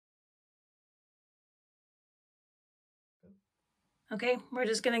Okay, we're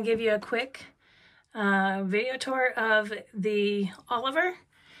just going to give you a quick video tour of the Oliver.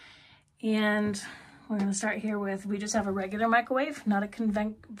 And we're going to start here with, we just have a regular microwave, not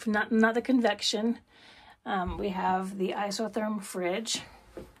the convection. We have the isotherm fridge.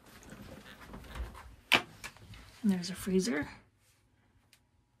 And there's a freezer.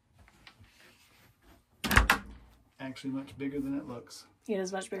 Actually much bigger than it looks. It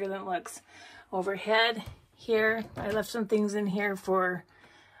is much bigger than it looks. Overhead here, I left some things in here for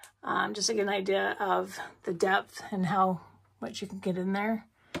just to get an idea of the depth and how much you can get in there.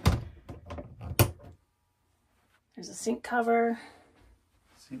 There's a sink cover.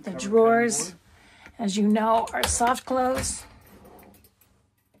 The drawers, as you know, are soft close.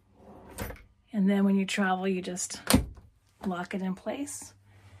 And then when you travel, you just lock it in place.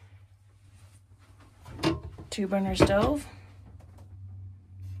 2-burner stove.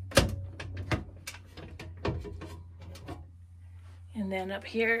 And then up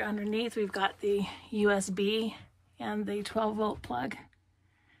here underneath, we've got the USB and the 12-volt plug.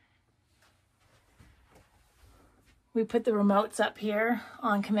 We put the remotes up here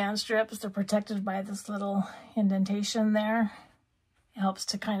on command strips. They're protected by this little indentation there. It helps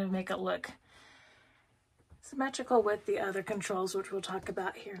to kind of make it look symmetrical with the other controls, which we'll talk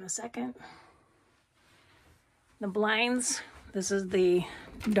about here in a second. The blinds, this is the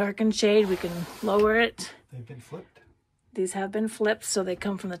darkened shade. We can lower it. They've been flipped. These have been flipped, so they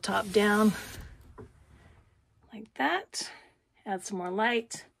come from the top down like that. Add some more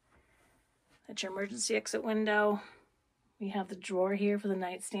light. That's your emergency exit window. We have the drawer here for the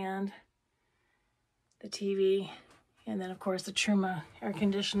nightstand, the TV, and then of course the Truma air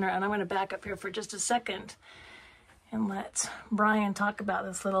conditioner. And I'm going to back up here for just a second and let Brian talk about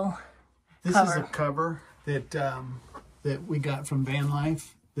this little cover. This is a cover that that we got from Van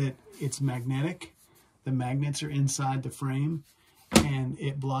Life. That it's magnetic. The magnets are inside the frame, and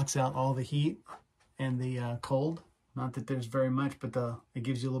it blocks out all the heat and the cold. Not that there's very much, but it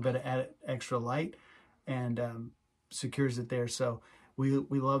gives you a little bit of extra light and secures it there. So we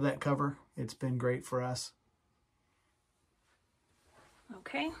love that cover. It's been great for us.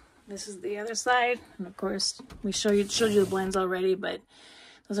 Okay, this is the other side, and of course we showed you the blends already, but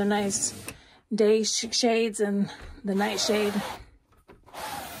those are nice day shades and the night shade.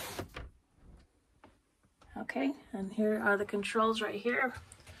 Okay, and here are the controls right here.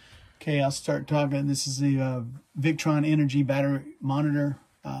 Okay, I'll start talking. This is the Victron Energy battery monitor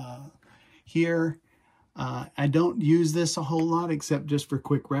here. I don't use this a whole lot except just for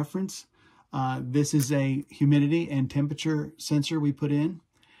quick reference. This is a humidity and temperature sensor we put in.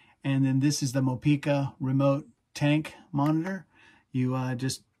 And then this is the Mopica remote tank monitor. You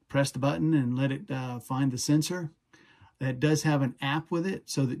just press the button and let it find the sensor. It does have an app with it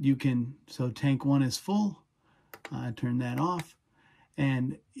so that you can, so tank 1 is full. Turn that off.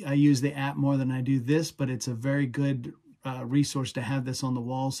 And I use the app more than I do this, but it's a very good resource to have this on the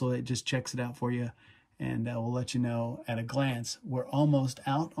wall, so it just checks it out for you, and we'll let you know at a glance. We're almost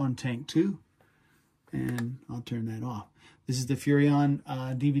out on tank 2, and I'll turn that off. This is the Furrion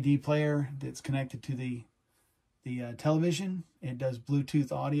DVD player that's connected to the television. It does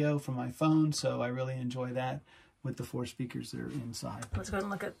Bluetooth audio from my phone, so I really enjoy that with the 4 speakers that are inside. Let's go ahead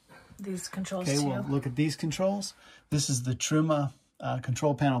and look at these controls too. We'll look at these controls. This is the Truma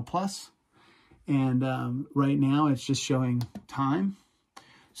Control Panel Plus, and right now it's just showing time.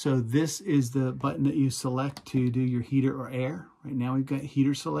 So this is the button that you select to do your heater or air. Right now we've got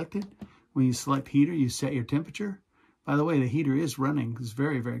heater selected. When you select heater, you set your temperature. By the way, the heater is running. It's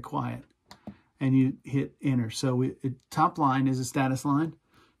very, very quiet. And you hit enter. So top line is a status line.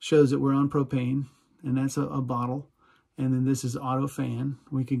 Shows that we're on propane, and that's a bottle. And then this is auto fan.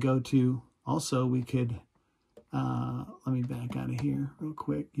 We could go to, also we could, let me back out of here real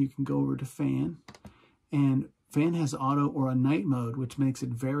quick. You can go over to fan, and fan has auto or a night mode, which makes it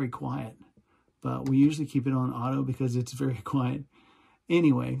very quiet. But we usually keep it on auto because it's very quiet.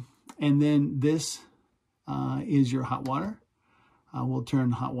 Anyway, and then this is your hot water. We'll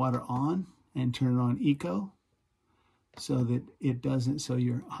turn hot water on and turn it on eco, so that it doesn't, so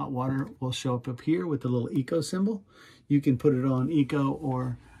your hot water will show up here with the little eco symbol. You can put it on eco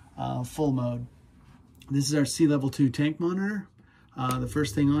or full mode. This is our sea level 2 tank monitor. The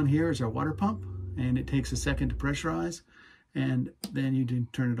first thing on here is our water pump, and it takes a second to pressurize, and then you can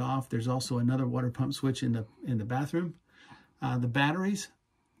turn it off. There's also another water pump switch in the bathroom. The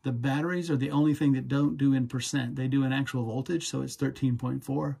batteries are the only thing that don't do in percent. They do in actual voltage, so it's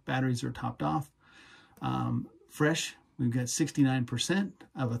 13.4. Batteries are topped off. Fresh, we've got 69%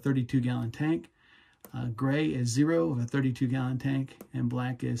 of a 32-gallon tank. Gray is 0 of a 32-gallon tank, and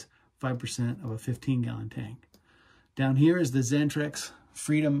black is 5% of a 15-gallon tank. Down here is the Xantrex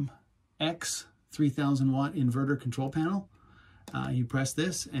Freedom X 3000 watt inverter control panel. You press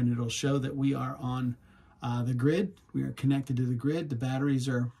this and it'll show that we are on the grid. We are connected to the grid. The batteries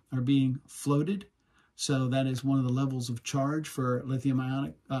are being floated. So that is one of the levels of charge for lithium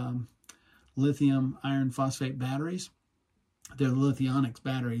iron phosphate batteries. They're the Lithionics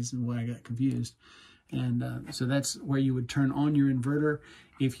batteries, and why I got confused. And so that's where you would turn on your inverter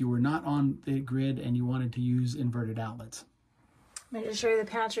if you were not on the grid and you wanted to use inverted outlets. Let me just show you the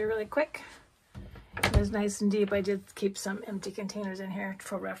pantry really quick. It is nice and deep. I did keep some empty containers in here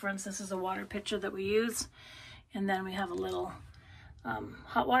for reference. This is a water pitcher that we use. And then we have a little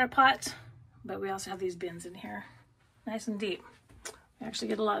hot water pot, but we also have these bins in here. Nice and deep. We actually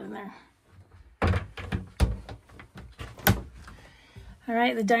get a lot in there. All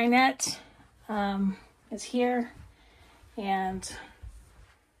right, the dinette is here, and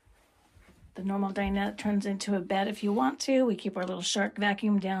the normal dinette turns into a bed if you want to. We keep our little shark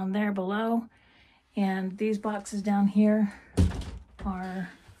vacuum down there below, and these boxes down here are...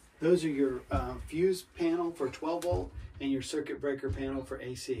 Those are your fuse panel for 12 volt and your circuit breaker panel for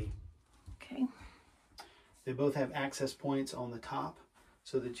AC. Okay. They both have access points on the top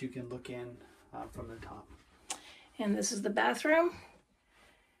so that you can look in from the top. And this is the bathroom.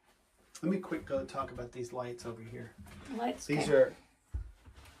 Let me quick go talk about these lights over here. Lights. These okay. are,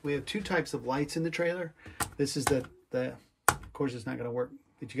 we have two types of lights in the trailer. This is the of course it's not going to work,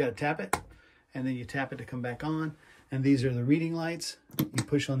 but you got to tap it, and then you tap it to come back on. And these are the reading lights. You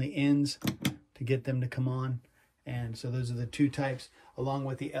push on the ends to get them to come on. And so those are the two types, along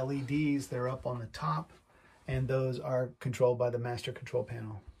with the LEDs. They're up on the top, and those are controlled by the master control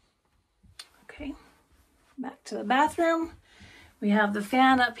panel. Okay, back to the bathroom. We have the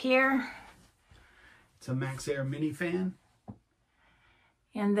fan up here. It's a MaxxAir mini fan.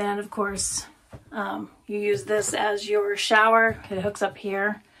 And then, of course, you use this as your shower. It hooks up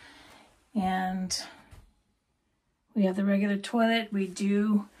here. And we have the regular toilet. We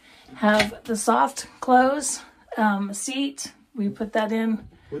do have the soft close seat. We put that in.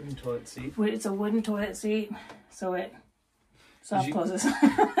 Wooden toilet seat. It's a wooden toilet seat, so it soft closes.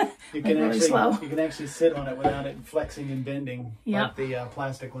 You can really slow. You can actually sit on it without it flexing and bending, yep. like the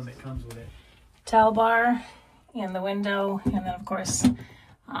plastic one that comes with it. Towel bar in the window, and then of course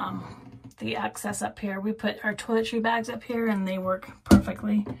the access up here. We put our toiletry bags up here, and they work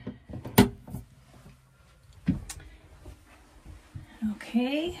perfectly.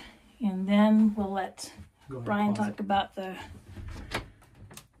 Okay, and then we'll let Brian talk about the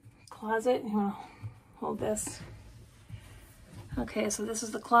closet. You want to hold this? Okay, so this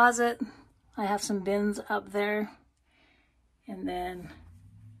is the closet. I have some bins up there, and then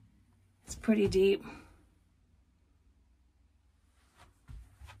it's pretty deep.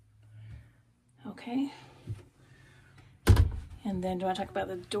 Okay. And then do I talk about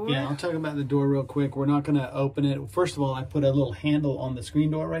the door? Yeah, I'll talk about the door real quick. We're not going to open it. First of all, I put a little handle on the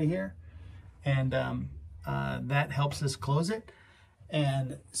screen door right here, and that helps us close it.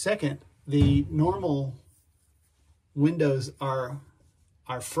 And second, the normal windows are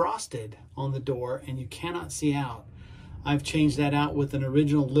frosted on the door, and you cannot see out. I've changed that out with an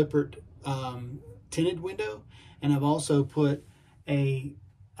original Lippert tinted window, and I've also put a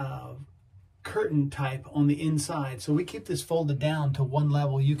curtain type on the inside. So we keep this folded down to one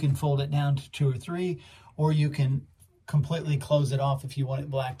level. You can fold it down to 2 or 3, or you can completely close it off if you want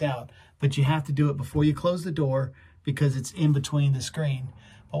it blacked out. But you have to do it before you close the door because it's in between the screen.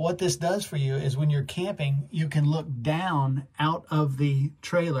 But what this does for you is when you're camping, you can look down out of the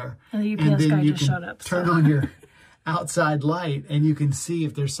trailer, and the UPS guy just showed up, turn on your outside light, and you can see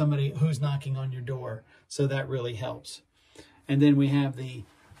if there's somebody who's knocking on your door. So that really helps. And then we have the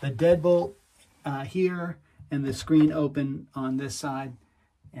deadbolt here, and the screen open on this side,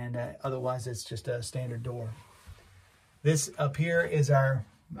 and otherwise it's just a standard door. This up here is our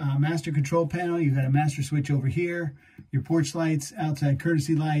master control panel. You've got a master switch over here, your porch lights, outside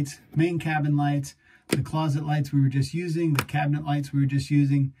courtesy lights, main cabin lights, the closet lights we were just using, the cabinet lights we were just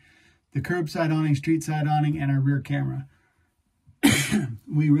using, the curbside awning, street side awning, and our rear camera.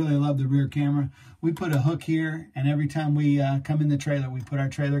 We really love the rear camera. We put a hook here, and every time we come in the trailer, we put our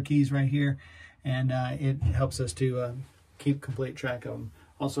trailer keys right here, and it helps us to keep complete track of them.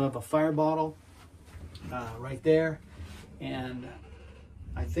 Also have a fire bottle right there, and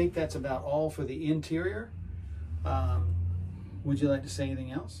I think that's about all for the interior. Would you like to say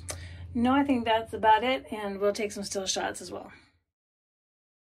anything else? No, I think that's about it, and we'll take some still shots as well.